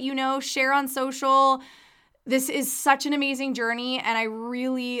people that you know, share on social. This is such an amazing journey, and I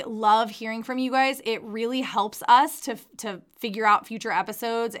really love hearing from you guys. It really helps us to figure out future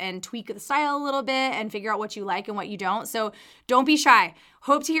episodes and tweak the style a little bit and figure out what you like and what you don't. So don't be shy.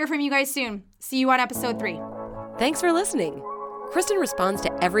 Hope to hear from you guys soon. See you on episode 3. Thanks for listening. Kristen responds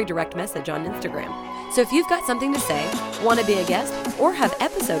to every direct message on Instagram. So if you've got something to say, want to be a guest, or have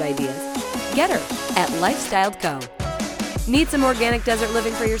episode ideas, get her at Lifestyled Co. Need some organic desert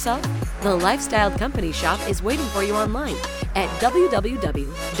living for yourself? The Lifestyled Company shop is waiting for you online at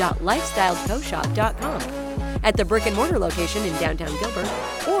www.lifestyledcoshop.com, at the brick and mortar location in downtown Gilbert,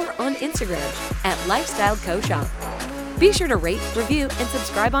 or on Instagram at Lifestyled Co Shop. Be sure to rate, review, and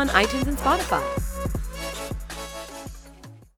subscribe on iTunes and Spotify.